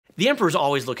The Emperor's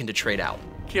always looking to trade out.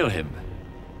 Kill him.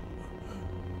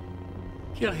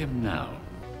 Kill him now.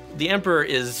 The Emperor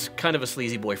is kind of a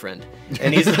sleazy boyfriend,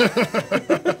 and he's and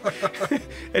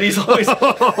he's always.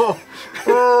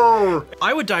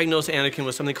 I would diagnose Anakin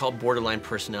with something called borderline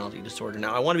personality disorder.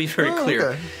 Now, I want to be very clear: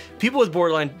 okay. People with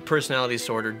borderline personality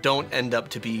disorder don't end up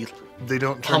to be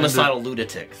homicidal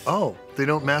lunatics. Oh, they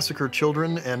don't massacre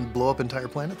children and blow up entire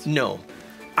planets? No.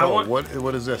 Oh,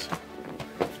 what is this?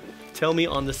 Tell me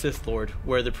on the Sith Lord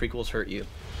where the prequels hurt you.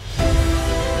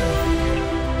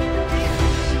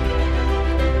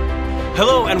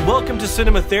 Hello and welcome to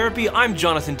Cinema Therapy. I'm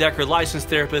Jonathan Decker, licensed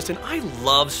therapist, and I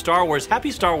love Star Wars.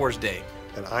 Happy Star Wars Day.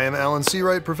 And I am Alan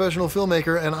Seawright, professional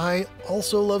filmmaker, and I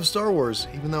also love Star Wars,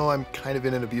 even though I'm kind of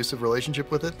in an abusive relationship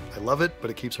with it. I love it,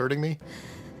 but it keeps hurting me.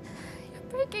 You're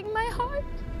breaking my heart.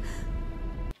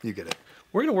 You get it.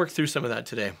 We're gonna work through some of that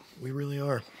today. We really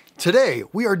are. Today,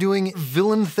 we are doing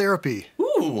villain therapy.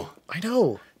 Ooh. I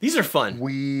know. These are fun.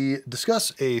 We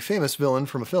discuss a famous villain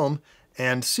from a film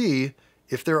and see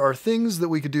if there are things that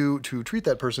we could do to treat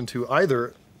that person to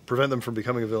either prevent them from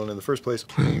becoming a villain in the first place,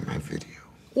 playing my video,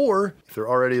 or if they're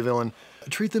already a villain,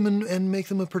 treat them and make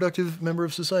them a productive member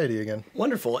of society again.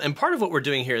 Wonderful. And part of what we're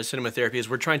doing here at Cinema Therapy is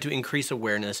we're trying to increase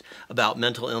awareness about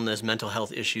mental illness, mental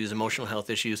health issues, emotional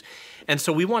health issues. And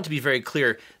so we want to be very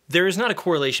clear, there is not a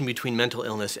correlation between mental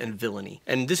illness and villainy.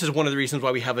 And this is one of the reasons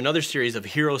why we have another series of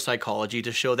hero psychology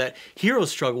to show that heroes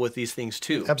struggle with these things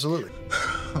too. Absolutely.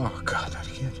 Oh God, not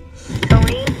again.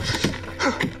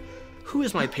 Who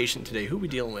is my patient today? Who are we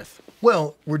dealing with?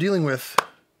 Well, we're dealing with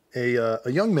a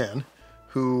young man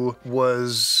who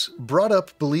was brought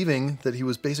up believing that he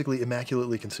was basically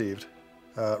immaculately conceived,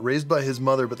 raised by his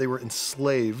mother, but they were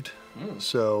enslaved.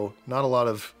 So not a lot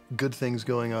of good things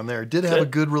going on there. Did have a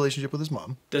good relationship with his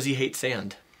mom. Does he hate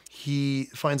sand? He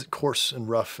finds it coarse and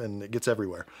rough and it gets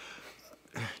everywhere.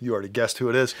 You already guessed who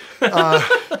it is.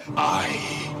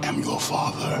 I am your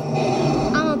father.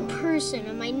 I'm a person,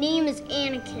 and my name is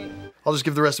Anakin. I'll just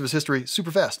give the rest of his history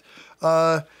super fast.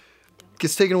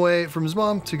 Gets taken away from his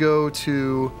mom to go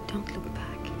to... Don't look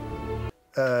back.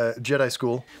 Jedi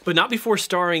school. But not before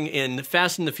starring in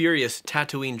Fast and the Furious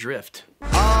Tatooine Drift.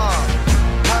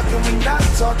 How can we not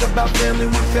talk about family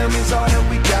when family's all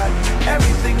that we got?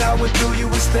 Everything I would do, you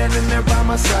were standing there by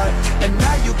my side. And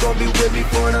now you gon' be with me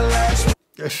for the last...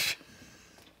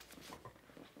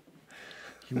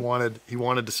 He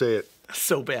wanted to say it.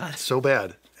 So bad. So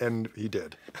bad. And he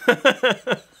did.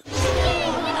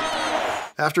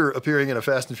 After appearing in a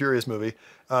Fast and Furious movie,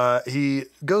 he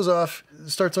goes off,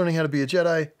 starts learning how to be a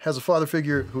Jedi, has a father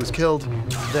figure who is killed,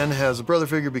 then has a brother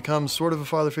figure, becomes sort of a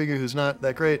father figure who's not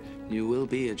that great. You will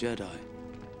be a Jedi.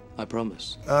 I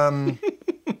promise. You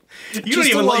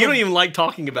don't even like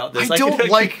talking about this. I don't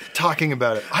like talking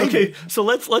about it. Okay, so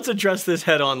let's address this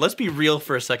head on. Let's be real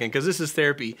for a second, because this is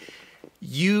therapy.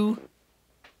 You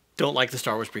don't like the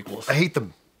Star Wars prequels. I hate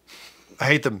them. I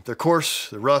hate them. They're coarse,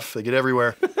 they're rough, they get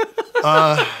everywhere.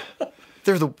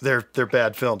 They're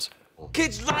bad films.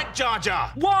 Kids like Jar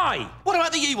Jar. Why? What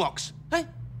about the Ewoks? Hey?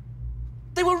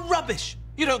 They were rubbish.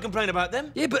 You don't complain about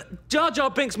them. Yeah, but Jar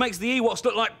Jar Binks makes the Ewoks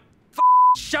look like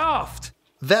Shaft.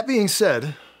 That being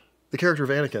said, the character of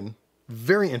Anakin,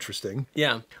 very interesting.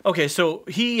 Yeah. Okay, so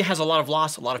he has a lot of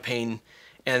loss, a lot of pain,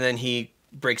 and then he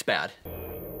breaks bad.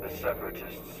 The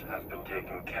Separatists have been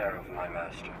taking care of my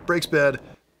master. Breaks bad,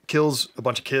 kills a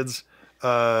bunch of kids,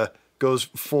 goes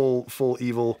full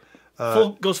evil.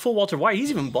 Goes full Walter White. He's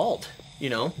even bald,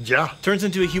 you know? Yeah. Turns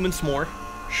into a human s'more.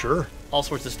 Sure. All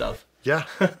sorts of stuff. Yeah,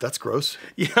 that's gross.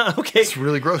 Yeah, okay. It's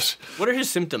really gross. What are his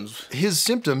symptoms? His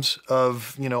symptoms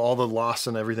of, you know, all the loss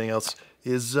and everything else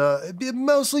is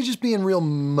mostly just being real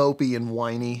mopey and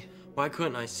whiny. Why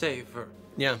couldn't I save her?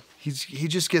 Yeah. He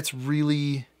just gets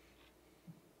really,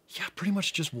 yeah, pretty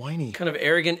much just whiny. Kind of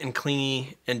arrogant and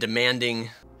clingy and demanding.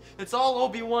 It's all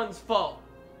Obi-Wan's fault.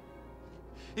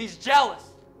 He's jealous.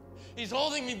 He's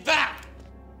holding me back.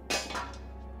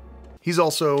 He's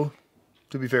also,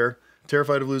 to be fair,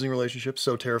 terrified of losing relationships,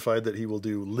 so terrified that he will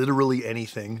do literally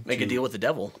anything. Make a deal with the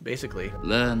devil, basically.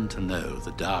 Learn to know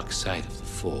the dark side of the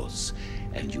Force,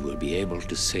 and you will be able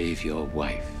to save your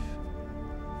wife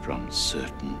from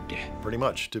certain death. Pretty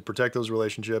much, to protect those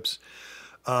relationships.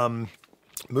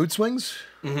 Mood swings?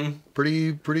 Mm-hmm.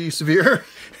 Pretty severe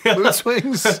mood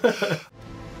swings.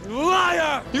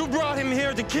 Liar! You brought him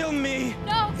here to kill me!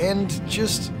 No! And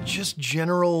just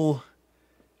general,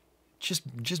 just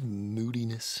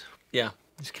moodiness. Yeah.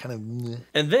 Just kind of meh.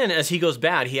 And then, as he goes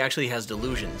bad, he actually has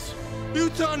delusions.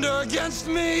 You turned her against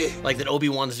me! Like that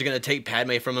Obi-Wan's gonna take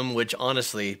Padme from him, which,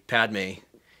 honestly, Padme,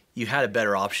 you had a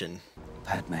better option.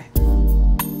 Padme.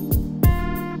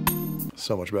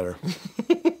 So much better.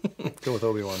 Go with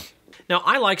Obi-Wan. Now,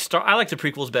 I like the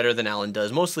prequels better than Alan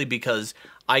does, mostly because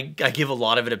I give a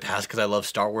lot of it a pass because I love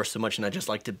Star Wars so much and I just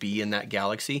like to be in that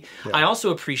galaxy. Yeah. I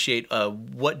also appreciate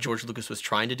what George Lucas was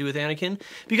trying to do with Anakin,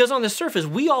 because on the surface,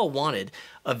 we all wanted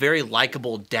a very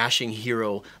likable, dashing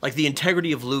hero, like the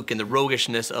integrity of Luke and the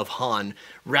roguishness of Han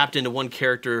wrapped into one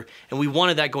character, and we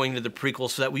wanted that going into the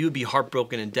prequels so that we would be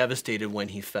heartbroken and devastated when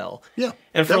he fell. Yeah,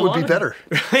 and that would be better.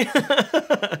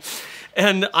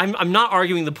 And I'm not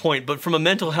arguing the point, but from a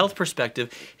mental health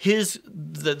perspective,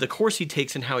 the course he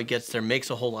takes and how he gets there makes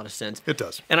a whole lot of sense. It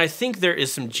does. And I think there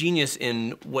is some genius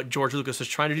in what George Lucas was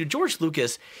trying to do. George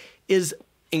Lucas is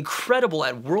incredible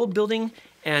at world building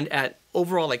and at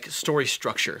overall like story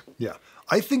structure. Yeah.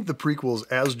 I think the prequels,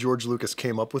 as George Lucas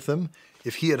came up with them,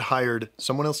 if he had hired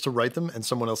someone else to write them and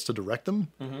someone else to direct them,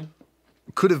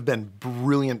 could have been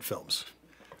brilliant films.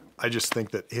 I just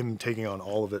think that him taking on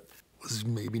all of it was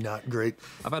maybe not great.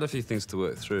 I've had a few things to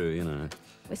work through, you know.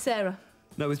 With Sarah?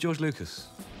 No, with George Lucas.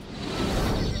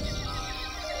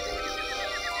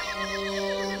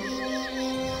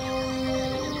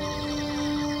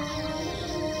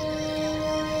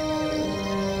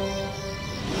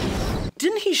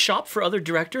 Didn't he shop for other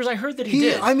directors? I heard that he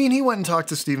did. I mean, he went and talked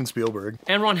to Steven Spielberg.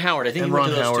 And Ron Howard. I think he went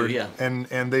to those two, yeah.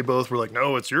 And they both were like,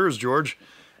 no, it's yours, George.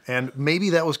 And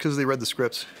maybe that was because they read the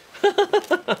scripts.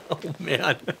 Oh, man.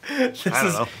 I don't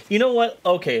know. You know what?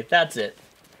 Okay, that's it.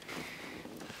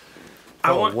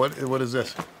 What is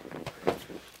this?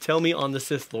 Tell me on the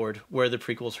Sith Lord where the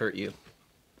prequels hurt you.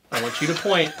 I want you to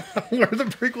point. Where the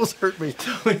prequels hurt me.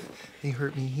 They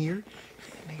hurt me here,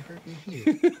 and they hurt me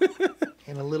here.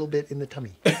 And a little bit in the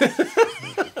tummy.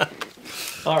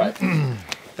 All right.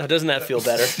 Now, doesn't that feel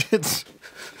better?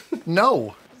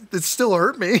 No, it still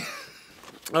hurt me.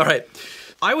 All right.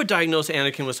 I would diagnose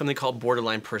Anakin with something called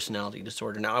borderline personality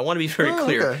disorder. Now, I want to be very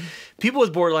clear. Okay. People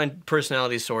with borderline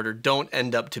personality disorder don't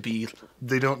end up to be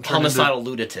homicidal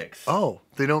lunatics. Oh,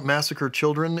 they don't massacre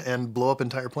children and blow up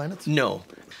entire planets? No.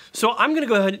 So I'm going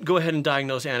to go ahead and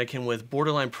diagnose Anakin with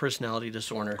borderline personality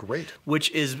disorder. Great.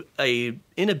 Which is a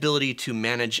inability to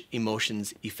manage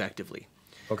emotions effectively.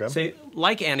 Okay. Say,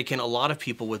 like Anakin, a lot of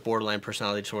people with borderline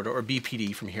personality disorder, or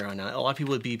BPD from here on out, a lot of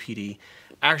people with BPD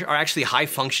are actually high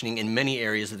functioning in many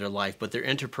areas of their life, but their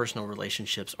interpersonal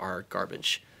relationships are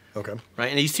garbage. Okay.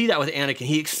 Right, and you see that with Anakin.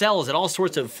 He excels at all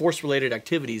sorts of Force-related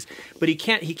activities, but he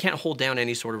can't hold down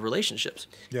any sort of relationships.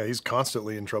 Yeah, he's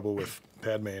constantly in trouble with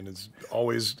Padme and is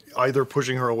always either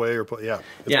pushing her away or it's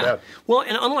bad. Well,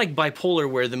 and unlike bipolar,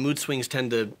 where the mood swings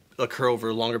tend to occur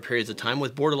over longer periods of time,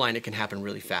 with borderline it can happen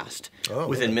really fast,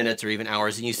 within minutes or even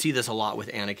hours. And you see this a lot with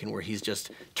Anakin, where he's just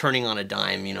turning on a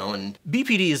dime, you know. And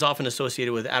BPD is often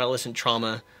associated with adolescent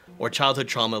trauma or childhood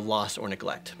trauma, loss, or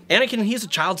neglect. Anakin, he's a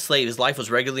child slave. His life was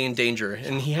regularly in danger,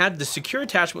 and he had the secure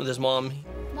attachment with his mom.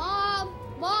 Mom,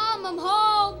 I'm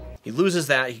home. He loses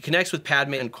that. He connects with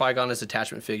Padme and Qui-Gon as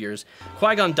attachment figures.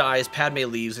 Qui-Gon dies, Padme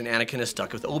leaves, and Anakin is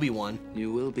stuck with Obi-Wan.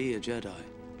 You will be a Jedi,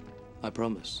 I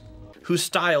promise. Whose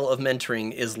style of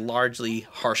mentoring is largely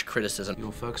harsh criticism.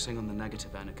 You're focusing on the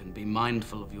negative, Anakin. Be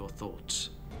mindful of your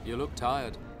thoughts. You look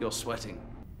tired. You're sweating.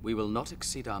 We will not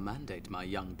exceed our mandate, my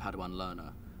young Padawan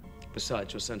learner.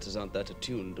 Besides, your senses aren't that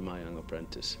attuned, my young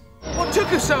apprentice. What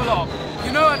took you so long?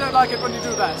 You know I don't like it when you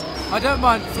do that. I don't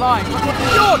mind flying, but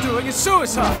what you're doing is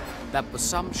suicide. That was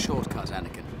some shortcut,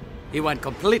 Anakin. He went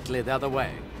completely the other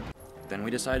way. Then we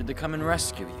decided to come and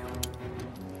rescue you.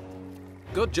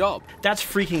 Good job. That's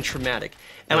freaking traumatic.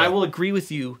 And I will agree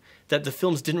with you that the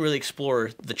films didn't really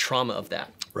explore the trauma of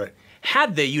that. Right.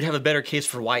 Had they, you'd have a better case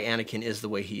for why Anakin is the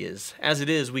way he is. As it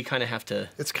is, we kind of have to...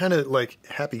 It's kind of like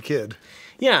Happy Kid.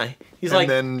 Yeah. He's and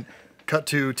then cut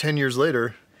to 10 years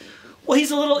later. Well,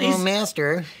 he's a little... Oh,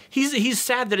 master. He's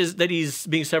sad that he's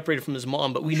being separated from his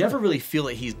mom, but we never really feel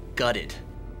that he's gutted.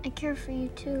 I care for you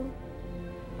too.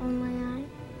 Only I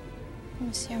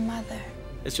miss your mother.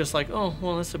 It's just like, oh,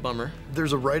 well, that's a bummer.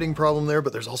 There's a writing problem there,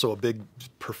 but there's also a big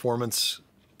performance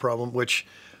problem, which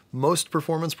most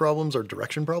performance problems are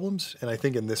direction problems. And I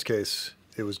think in this case,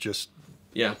 it was just,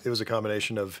 it was a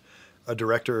combination of a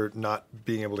director not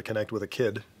being able to connect with a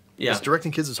kid. Yeah. Because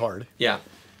directing kids is hard. Yeah.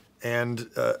 And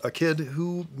a kid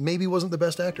who maybe wasn't the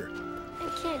best actor. I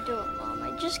can't do it, Mom.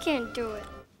 I just can't do it.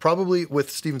 Probably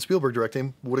with Steven Spielberg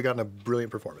directing, would have gotten a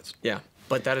brilliant performance. Yeah.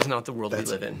 But that is not the world we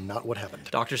live in. Not what happened.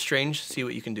 Doctor Strange, see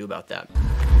what you can do about that.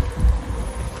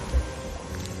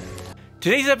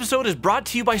 Today's episode is brought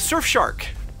to you by Surfshark.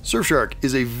 Surfshark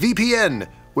is a VPN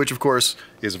which of course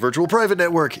is a virtual private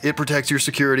network. It protects your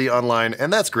security online,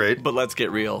 and that's great. But let's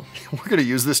get real. We're gonna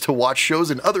use this to watch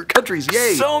shows in other countries,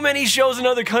 yay! So many shows in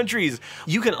other countries!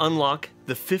 You can unlock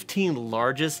the 15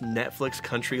 largest Netflix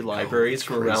country libraries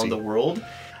from around the world.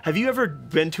 Have you ever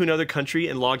been to another country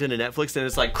and logged into Netflix and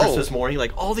it's like Christmas morning,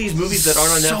 like all these movies that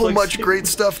aren't on Netflix? So much great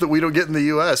stuff that we don't get in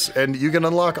the US, and you can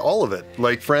unlock all of it.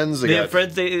 Like Friends, they have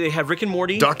Friends, they have Rick and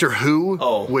Morty. Doctor Who,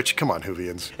 which, come on,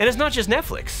 Whovians. And it's not just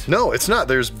Netflix. No, it's not.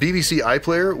 There's BBC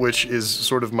iPlayer, which is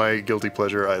sort of my guilty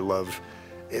pleasure. I love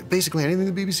basically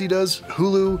anything the BBC does.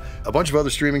 Hulu, a bunch of other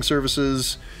streaming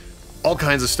services, all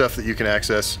kinds of stuff that you can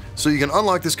access. So you can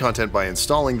unlock this content by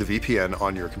installing the VPN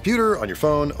on your computer, on your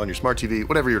phone, on your smart TV,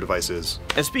 whatever your device is.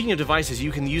 And speaking of devices,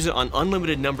 you can use it on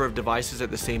unlimited number of devices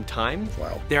at the same time.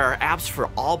 Wow. There are apps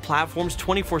for all platforms,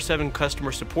 24/7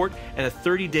 customer support, and a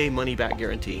 30-day money-back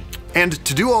guarantee. And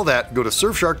to do all that, go to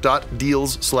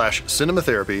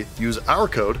surfshark.deals/cinematherapy, use our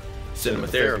code,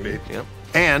 Cinematherapy. Yep.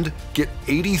 And get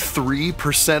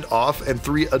 83% off and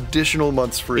 3 additional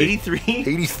months free. 83?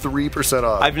 83%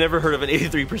 off. I've never heard of an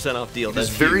 83% off deal. That's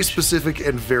very huge. specific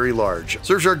and very large.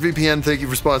 Surfshark VPN, thank you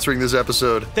for sponsoring this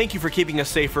episode. Thank you for keeping us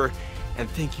safer, and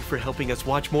thank you for helping us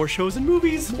watch more shows and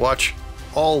movies. Watch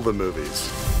all the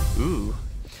movies. Ooh.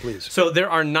 Please. So there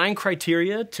are 9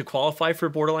 criteria to qualify for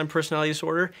borderline personality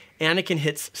disorder. Anakin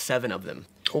hits 7 of them.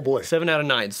 Oh boy. 7 out of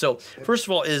 9. So first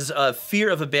of all is fear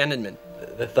of abandonment.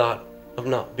 The thought of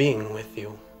not being with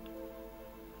you.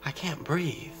 I can't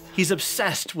breathe. He's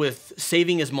obsessed with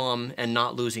saving his mom and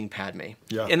not losing Padme.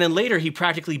 Yeah. And then later he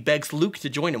practically begs Luke to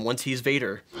join him once he's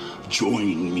Vader.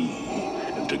 Join me,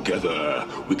 and together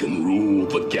we can rule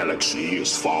the galaxy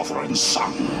as father and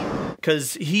son.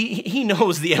 Because he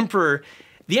knows the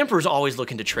Emperor's always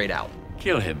looking to trade out.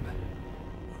 Kill him.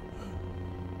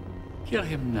 Kill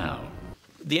him now.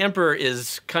 The Emperor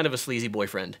is kind of a sleazy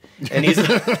boyfriend, and he's and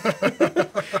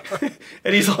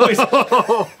he's always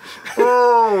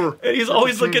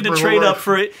looking to trade up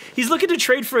for it. He's looking to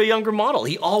trade for a younger model.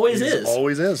 He always is.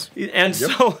 Always is. And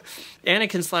so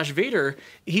Anakin / Vader,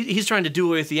 he's trying to do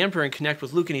away with the Emperor and connect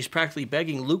with Luke, and he's practically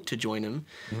begging Luke to join him.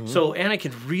 So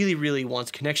Anakin really, really wants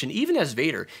connection, even as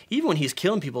Vader, even when he's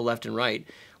killing people left and right.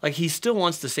 Like, he still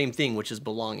wants the same thing, which is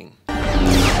belonging.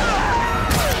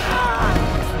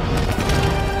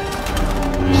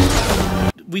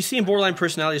 We see in borderline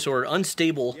personality disorder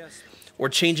unstable or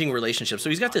changing relationships. So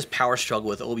he's got this power struggle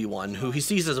with Obi-Wan, who he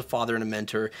sees as a father and a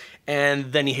mentor,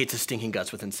 and then he hates his stinking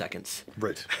guts within seconds.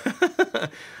 Right.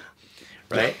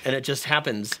 Right? And it just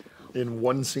happens. In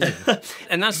one scene.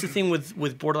 And that's the thing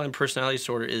with borderline personality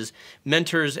disorder is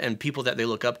mentors and people that they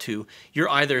look up to, you're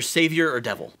either savior or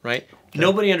devil, right? Okay.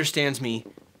 Nobody understands me,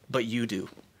 but you do.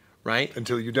 Right?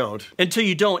 Until you don't. Until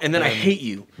you don't, and then I hate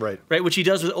you. Right. Right, which he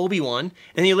does with Obi-Wan,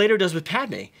 and he later does with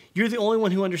Padme. You're the only one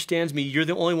who understands me. You're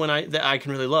the only one that I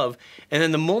can really love. And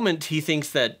then the moment he thinks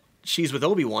that she's with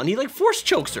Obi-Wan, he like force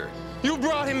chokes her. You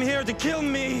brought him here to kill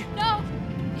me! No!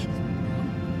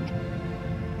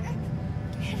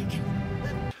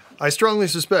 I strongly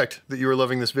suspect that you are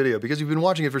loving this video because you've been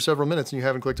watching it for several minutes and you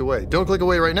haven't clicked away. Don't click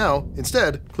away right now.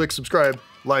 Instead, click subscribe,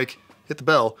 like, hit the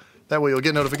bell. That way you'll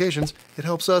get notifications. It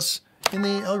helps us in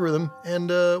the algorithm, and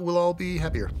we'll all be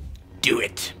happier. Do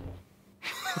it.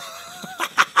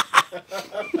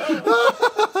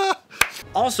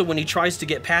 Also, when he tries to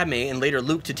get Padme and later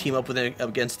Luke to team up with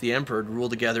against the Emperor to rule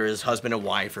together as husband and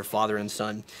wife or father and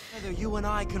son. Together, you and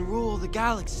I can rule the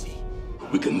galaxy.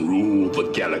 We can rule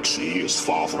the galaxy as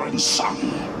father and son.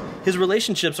 His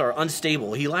relationships are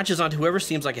unstable. He latches onto whoever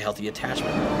seems like a healthy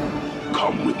attachment.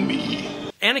 Come with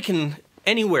me. Anakin,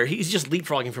 anywhere, he's just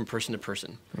leapfrogging from person to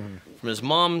person. From his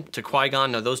mom to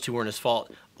Qui-Gon, now those two weren't his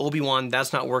fault. Obi-Wan,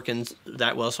 that's not working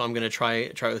that well, so I'm going to try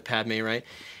it with Padme, right?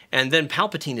 And then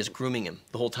Palpatine is grooming him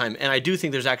the whole time. And I do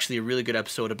think there's actually a really good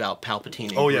episode about Palpatine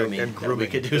and grooming and grooming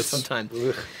that we could do sometime.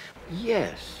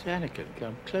 Yes, Anakin,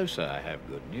 come closer. I have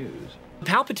good news.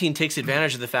 Palpatine takes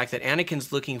advantage of the fact that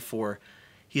Anakin's looking for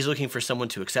someone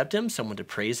to accept him, someone to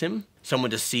praise him, someone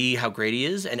to see how great he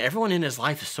is, and everyone in his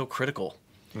life is so critical.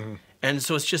 And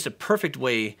so it's just a perfect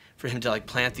way for him to like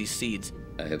plant these seeds.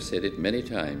 I have said it many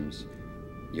times.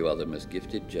 You are the most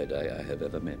gifted Jedi I have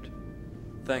ever met.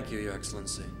 Thank you, Your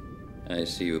Excellency. I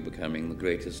see you becoming the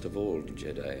greatest of all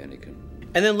Jedi, Anakin.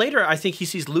 And then later, I think he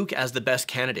sees Luke as the best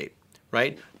candidate,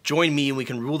 right? Join me and we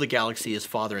can rule the galaxy as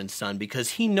father and son,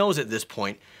 because he knows at this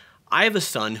point, I have a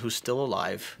son who's still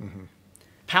alive.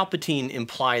 Palpatine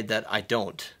implied that I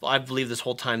don't. I've believed this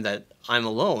whole time that I'm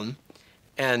alone,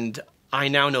 and I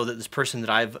now know that this person that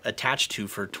I've attached to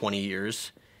for 20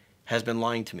 years has been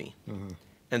lying to me.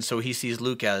 And so he sees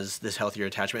Luke as this healthier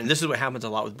attachment. And this is what happens a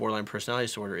lot with borderline personality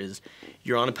disorder is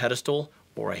you're on a pedestal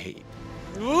or I hate you.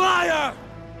 Liar!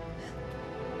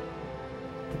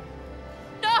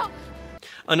 No!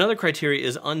 Another criteria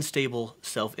is unstable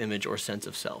self-image or sense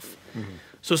of self.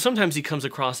 So sometimes he comes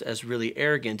across as really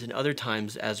arrogant and other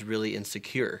times as really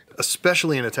insecure.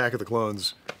 Especially in Attack of the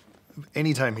Clones,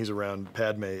 anytime he's around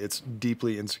Padme, it's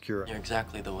deeply insecure. You're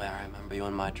exactly the way I remember you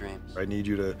in my dreams. I need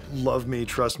you to love me,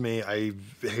 trust me. I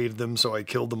hated them, so I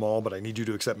killed them all, but I need you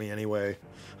to accept me anyway.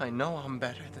 I know I'm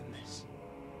better than this.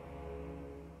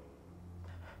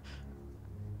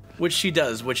 Which she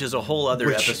does, which is a whole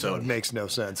other episode. Makes no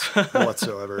sense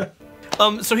whatsoever.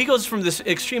 So he goes from this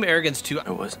extreme arrogance to, I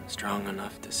wasn't strong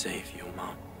enough to save you,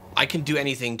 Mom. I can do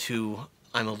anything, to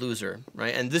I'm a loser,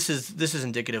 right? And this is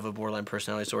indicative of borderline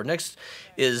personality disorder. Next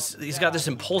is he's got this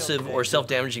impulsive or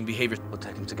self-damaging behavior. We'll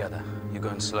take him together. You're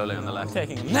going slowly on the left.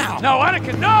 Taking him now! No,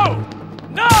 Anakin, no!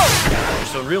 No!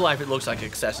 So in real life, it looks like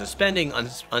excessive spending,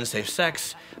 unsafe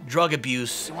sex, drug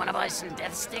abuse. You wanna buy some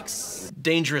death sticks?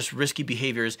 Dangerous, risky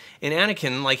behaviors. And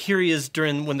Anakin, like here he is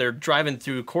when they're driving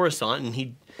through Coruscant, and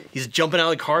he's jumping out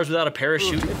of the cars without a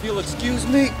parachute. If you'll excuse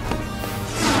me.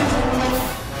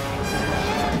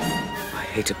 I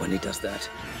hate it when he does that.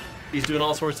 He's doing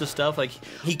all sorts of stuff. Like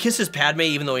he kisses Padme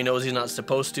even though he knows he's not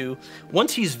supposed to.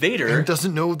 Once he's Vader, and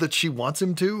doesn't know that she wants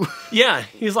him to. Yeah,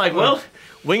 he's like, well,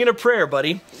 winging a prayer,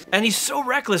 buddy. And he's so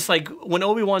reckless. Like when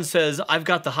Obi-Wan says, "I've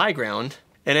got the high ground,"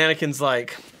 and Anakin's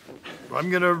like, "I'm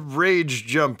gonna rage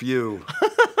jump you."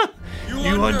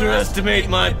 You underestimate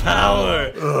my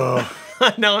power.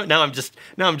 now I'm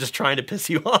just trying to piss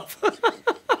you off.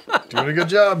 Doing a good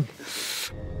job.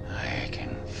 I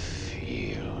can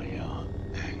feel your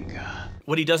anger.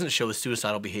 What he doesn't show is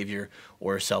suicidal behavior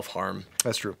or self-harm.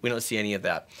 That's true. We don't see any of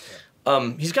that.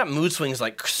 He's got mood swings,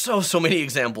 like so many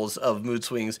examples of mood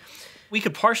swings. We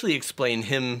could partially explain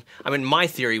him. I mean, my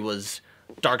theory was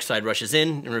dark side rushes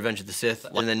in Revenge of the Sith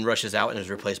and then rushes out and is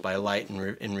replaced by a light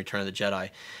in Return of the Jedi.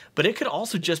 But it could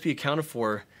also just be accounted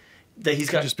for that he's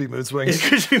got just be mood swings.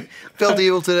 Felt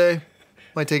evil today.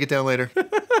 Might take it down later.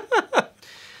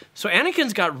 So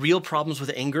Anakin's got real problems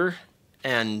with anger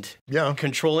and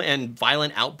control and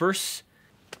violent outbursts.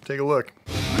 Take a look.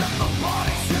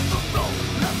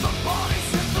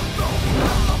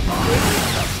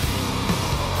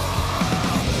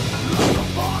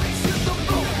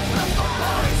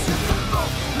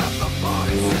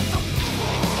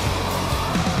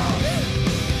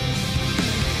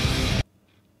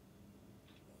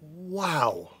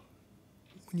 Wow.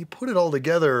 When you put it all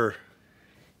together,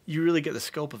 you really get the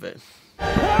scope of it.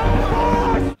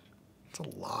 It's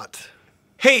a lot.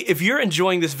 Hey, if you're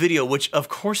enjoying this video, which of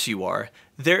course you are,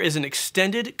 there is an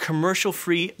extended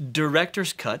commercial-free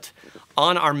director's cut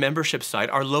on our membership site,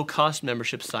 our low-cost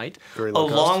membership site,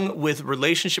 along with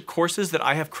relationship courses that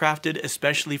I have crafted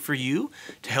especially for you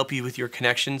to help you with your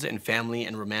connections and family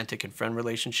and romantic and friend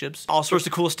relationships. All sorts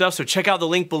of cool stuff, so check out the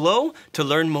link below to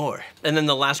learn more. And then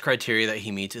the last criteria that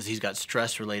he meets is he's got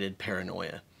stress-related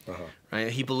paranoia. Right?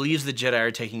 He believes the Jedi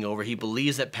are taking over. He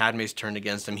believes that Padme's turned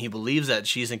against him. He believes that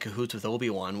she's in cahoots with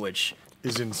Obi-Wan, which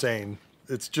is insane.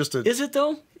 It's just a... Is it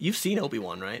though? You've seen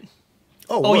Obi-Wan, right?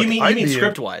 Oh, look, you mean be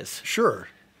script-wise? Sure.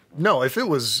 No, if it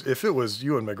was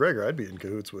Ewan McGregor, I'd be in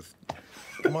cahoots with.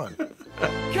 Come on.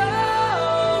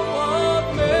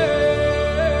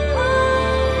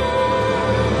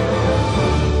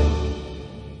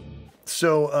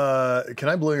 So, can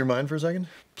I blow your mind for a second?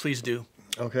 Please do.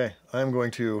 Okay, I'm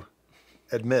going to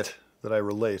admit that I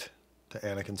relate to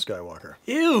Anakin Skywalker.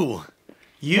 Ew.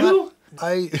 You?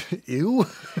 Ew?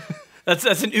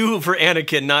 That's an ew for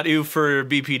Anakin, not ew for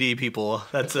BPD people.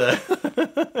 That's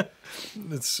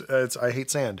it's I hate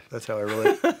sand. That's how I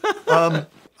relate.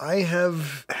 I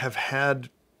have had,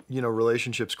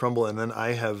 relationships crumble, and then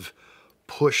I have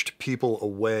pushed people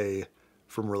away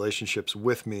from relationships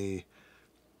with me,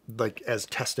 like as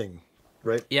testing,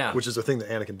 right? Yeah. Which is a thing that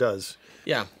Anakin does.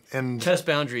 Yeah. And test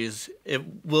boundaries.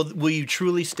 Will you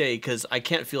truly stay? Because I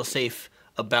can't feel safe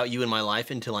about you in my life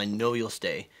until I know you'll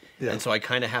stay. Yeah. And so I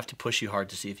kind of have to push you hard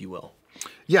to see if you will.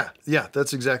 Yeah,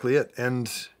 that's exactly it. And,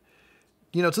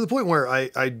 to the point where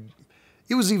it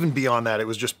was even beyond that. It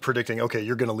was just predicting, okay,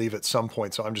 you're going to leave at some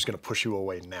point, so I'm just going to push you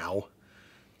away now.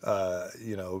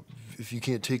 If you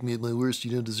can't take me at my worst,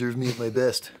 you don't deserve me at my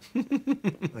best.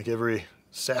 Like every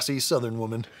sassy Southern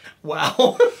woman.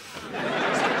 Wow.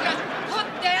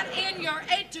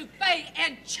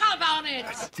 And chug on it.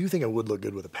 I do think I would look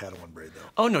good with a Padawan braid, though.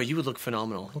 Oh, no, you would look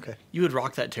phenomenal. Okay. You would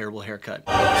rock that terrible haircut.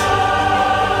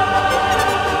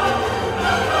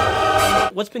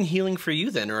 What's been healing for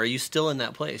you, then? Or are you still in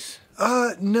that place?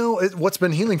 No, what's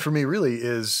been healing for me really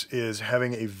is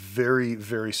having a very,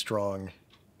 very strong,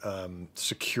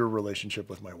 secure relationship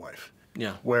with my wife.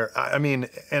 Yeah. Where, I mean,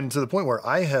 and to the point where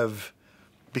I have,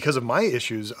 because of my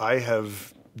issues, I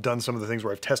have done some of the things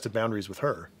where I've tested boundaries with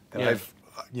her. And I've,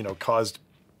 caused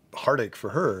heartache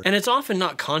for her. And it's often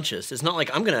not conscious. It's not like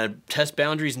I'm going to test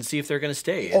boundaries and see if they're going to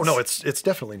stay. Oh, no, it's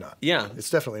definitely not. Yeah. It's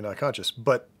definitely not conscious.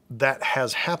 But that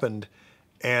has happened,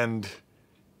 and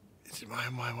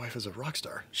my wife is a rock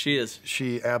star. She is.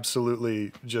 She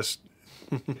absolutely just,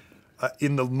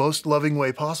 in the most loving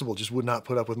way possible, just would not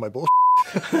put up with my bullshit.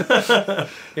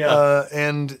 Yeah.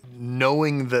 And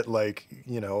knowing that, like,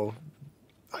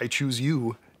 I choose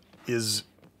you is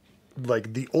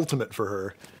like the ultimate for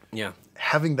her. Yeah.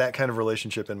 Having that kind of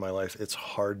relationship in my life, it's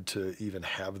hard to even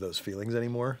have those feelings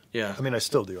anymore. Yeah. I mean, I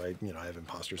still do. I have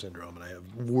imposter syndrome, and I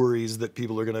have worries that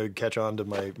people are going to catch on to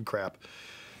my crap.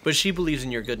 But she believes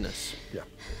in your goodness. Yeah.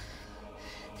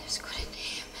 There's good in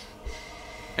him.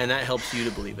 And that helps you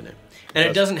to believe in it. And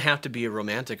it doesn't have to be a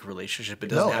romantic relationship. It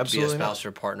doesn't have to be a spouse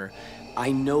or partner.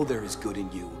 I know there is good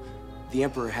in you. The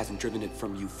Emperor hasn't driven it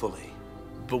from you fully.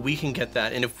 But we can get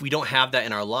that. And if we don't have that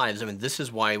in our lives, I mean, this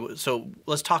is why. So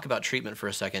let's talk about treatment for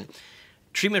a second.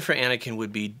 Treatment for Anakin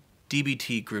would be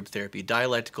DBT group therapy,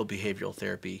 dialectical behavioral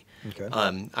therapy. Okay.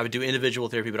 I would do individual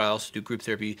therapy, but I also do group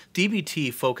therapy.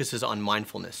 DBT focuses on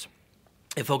mindfulness.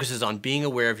 It focuses on being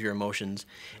aware of your emotions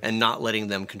and not letting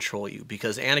them control you,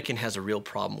 because Anakin has a real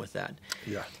problem with that.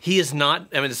 Yeah. He is not,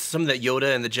 I mean, it's something that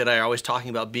Yoda and the Jedi are always talking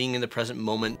about, being in the present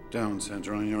moment. Don't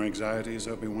center on your anxieties,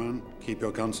 Obi-Wan. Keep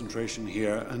your concentration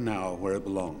here and now where it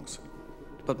belongs.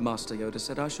 But Master Yoda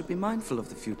said I should be mindful of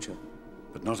the future.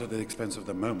 But not at the expense of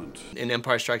the moment. In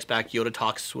Empire Strikes Back, Yoda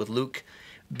talks with Luke.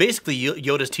 Basically,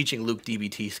 Yoda's teaching Luke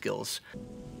DBT skills.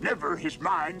 Never his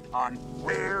mind on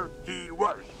where he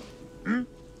was.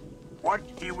 What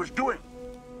he was doing.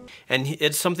 And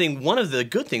it's something, one of the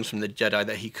good things from the Jedi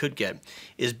that he could get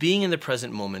is being in the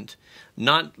present moment,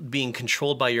 not being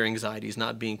controlled by your anxieties,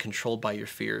 not being controlled by your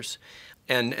fears,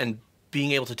 and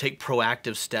being able to take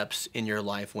proactive steps in your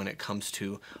life when it comes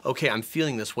to, okay, I'm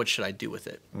feeling this, what should I do with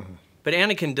it? Mm-hmm. But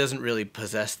Anakin doesn't really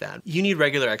possess that. You need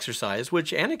regular exercise,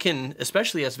 which Anakin,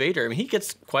 especially as Vader, I mean, he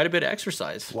gets quite a bit of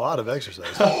exercise. A lot of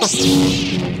exercise.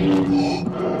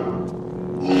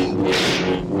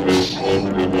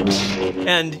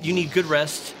 And you need good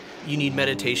rest, you need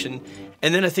meditation,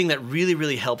 and then a thing that really,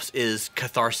 really helps is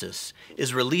catharsis,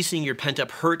 is releasing your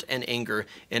pent-up hurt and anger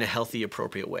in a healthy,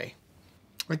 appropriate way.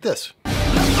 Like this.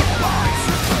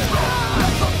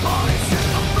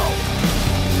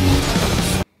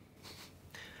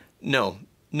 No,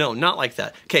 not like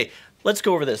that. Okay, let's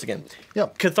go over this again. Yeah.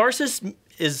 Catharsis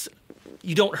is,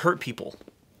 you don't hurt people.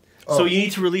 Oh. So you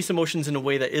need to release emotions in a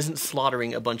way that isn't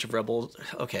slaughtering a bunch of rebels.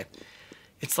 Okay.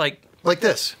 It's like... Like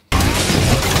this.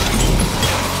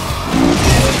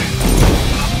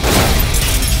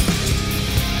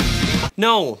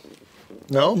 No.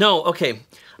 No? No, okay.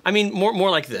 I mean, more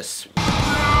like this.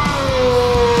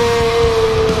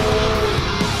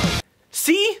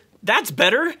 See? That's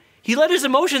better. He let his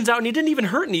emotions out and he didn't even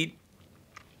hurt any...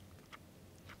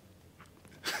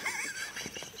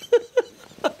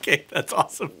 Okay, that's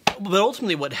awesome. But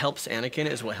ultimately what helps Anakin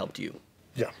is what helped you.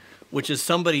 Yeah. Which is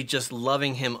somebody just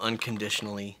loving him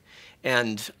unconditionally.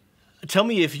 And tell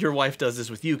me if your wife does this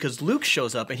with you, because Luke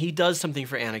shows up and he does something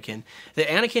for Anakin that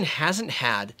Anakin hasn't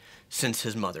had since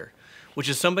his mother, which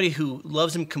is somebody who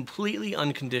loves him completely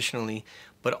unconditionally,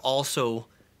 but also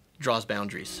draws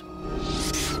boundaries.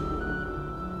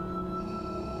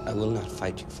 I will not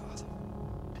fight you, Father.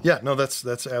 Yeah, no,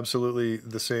 that's absolutely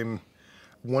the same.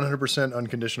 100%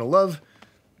 unconditional love,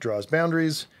 draws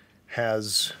boundaries,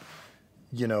 has,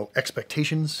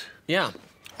 expectations. Yeah.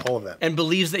 All of that. And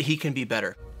believes that he can be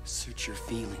better. Search your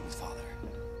feelings, Father.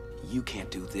 You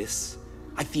can't do this.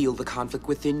 I feel the conflict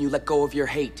within you. Let go of your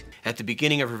hate. At the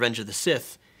beginning of Revenge of the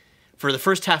Sith, for the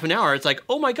first half an hour, it's like,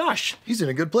 oh my gosh. He's in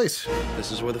a good place.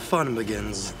 This is where the fun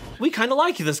begins. We kind of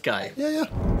like this guy. Yeah.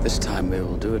 This time we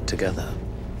will do it together.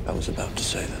 I was about to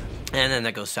say that. And then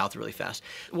that goes south really fast.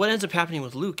 What ends up happening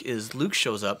with Luke is Luke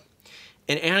shows up,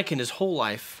 and Anakin his whole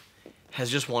life has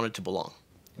just wanted to belong.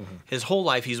 Mm-hmm. His whole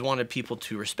life he's wanted people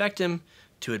to respect him,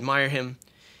 to admire him.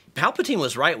 Palpatine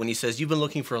was right when he says, you've been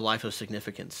looking for a life of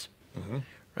significance,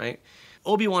 right?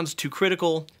 Obi-Wan's too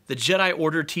critical. The Jedi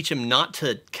Order teach him not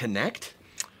to connect.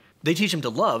 They teach him to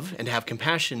love and to have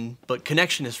compassion, but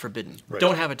connection is forbidden. Right.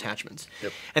 Don't have attachments.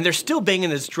 Yep. And they're still banging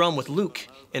this drum with Luke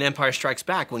in Empire Strikes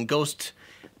Back when Ghost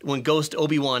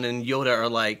Obi-Wan and Yoda are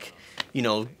like,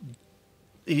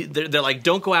 They're like,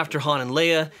 don't go after Han and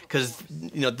Leia because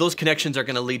those connections are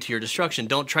going to lead to your destruction.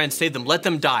 Don't try and save them. Let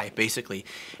them die, basically.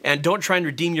 And don't try and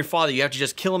redeem your father. You have to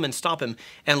just kill him and stop him.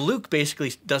 And Luke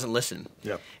basically doesn't listen.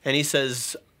 Yeah. And he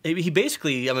says, he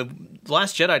basically, The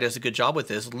Last Jedi does a good job with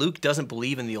this. Luke doesn't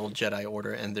believe in the old Jedi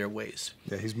Order and their ways.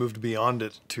 Yeah, he's moved beyond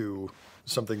it to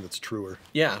something that's truer.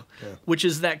 Yeah, which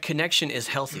is that connection is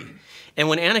healthy. And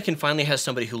when Anakin finally has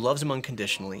somebody who loves him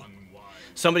unconditionally,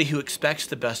 somebody who expects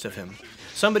the best of him,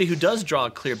 somebody who does draw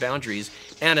clear boundaries,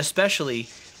 and especially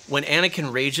when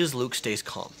Anakin rages, Luke stays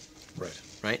calm.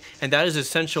 Right? And that is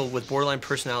essential with borderline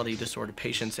personality disorder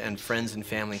patients and friends and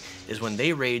family, is when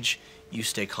they rage, you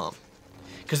stay calm.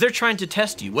 Because they're trying to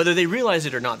test you. Whether they realize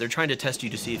it or not, they're trying to test you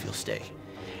to see if you'll stay.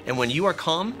 And when you are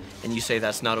calm and you say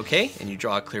that's not okay, and you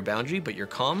draw a clear boundary, but you're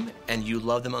calm and you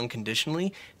love them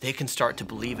unconditionally, they can start to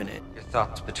believe in it. Your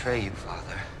thoughts betray you,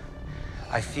 Father.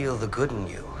 I feel the good in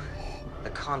you, the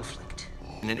conflict.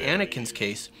 And in Anakin's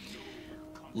case,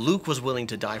 Luke was willing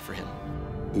to die for him.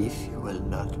 If you will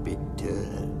not be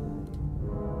turned,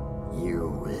 you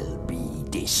will be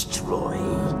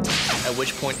destroyed. At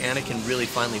which point Anakin really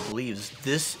finally believes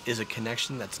this is a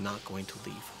connection that's not going to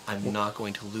leave. I'm not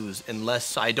going to lose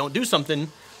unless I don't do something.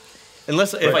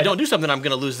 If I don't do something, I'm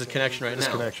going to lose this connection right now. This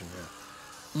connection,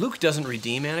 Luke doesn't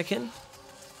redeem Anakin,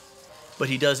 but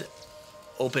he does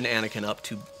open Anakin up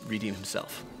to redeem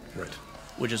himself. Right.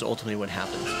 Which is ultimately what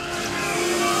happens.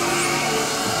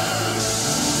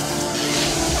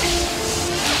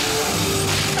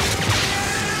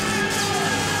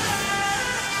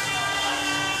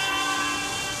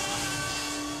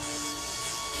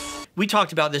 We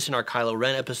talked about this in our Kylo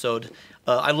Ren episode.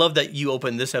 I love that you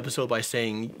opened this episode by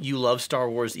saying you love Star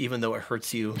Wars even though it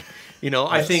hurts you.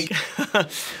 I think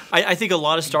I think a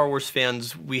lot of Star Wars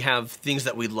fans, we have things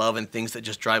that we love and things that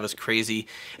just drive us crazy.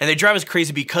 And they drive us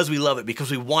crazy because we love it, because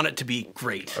we want it to be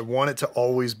great. I want it to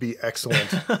always be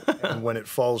excellent. And when it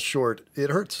falls short,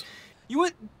 it hurts. You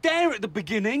weren't there at the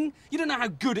beginning. You don't know how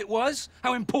good it was,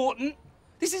 how important.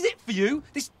 This is it for you,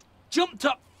 this jumped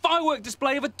up firework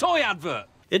display of a toy advert.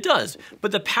 It does.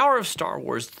 But the power of Star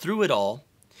Wars through it all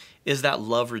is that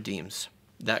love redeems,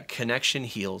 that connection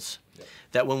heals,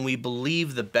 that when we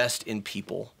believe the best in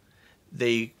people,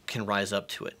 they can rise up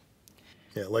to it.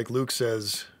 Yeah, like Luke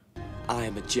says, I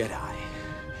am a Jedi,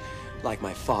 like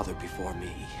my father before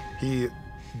me. He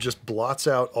just blots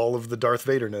out all of the Darth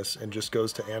Vader-ness and just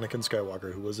goes to Anakin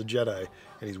Skywalker, who was a Jedi,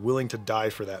 and he's willing to die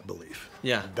for that belief.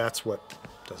 Yeah. And that's what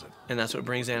does it. And that's what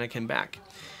brings Anakin back.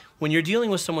 When you're dealing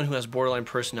with someone who has borderline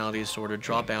personality disorder,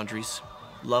 draw boundaries,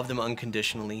 love them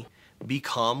unconditionally, be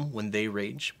calm when they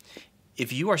rage.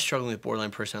 If you are struggling with borderline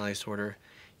personality disorder,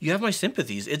 you have my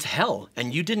sympathies. It's hell,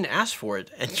 and you didn't ask for it,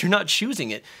 and you're not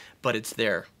choosing it, but it's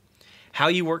there. How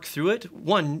you work through it,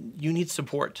 one, you need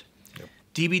support. Yep.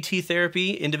 DBT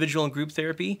therapy, individual and group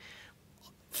therapy,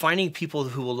 finding people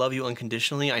who will love you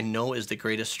unconditionally, I know is the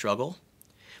greatest struggle.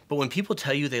 But when people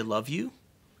tell you they love you,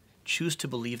 choose to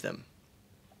believe them.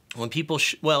 When people,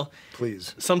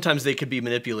 please. Sometimes they could be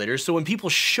manipulators. So when people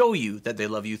show you that they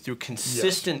love you through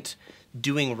consistent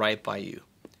doing right by you,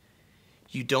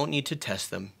 you don't need to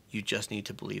test them. You just need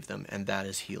to believe them, and that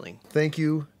is healing. Thank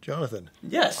you, Jonathan.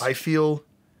 Yes. I feel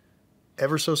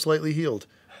ever so slightly healed,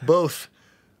 both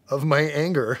of my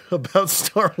anger about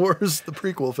Star Wars, the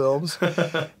prequel films,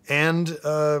 and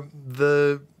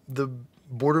the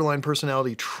borderline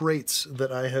personality traits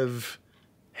that I have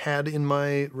had in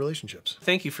my relationships.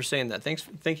 Thank you for saying that.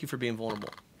 Thank you for being vulnerable.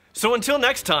 So until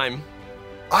next time,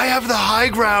 I have the high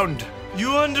ground.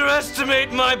 You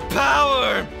underestimate my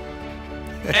power.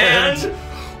 And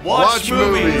watch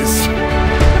movies.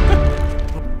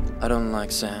 I don't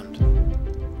like sand.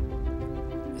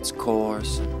 It's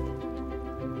coarse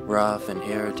and rough and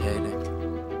irritating,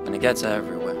 and it gets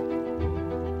everywhere.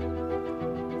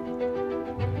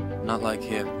 Not like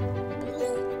here.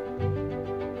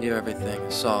 Here everything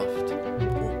is soft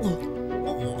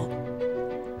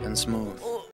and smooth.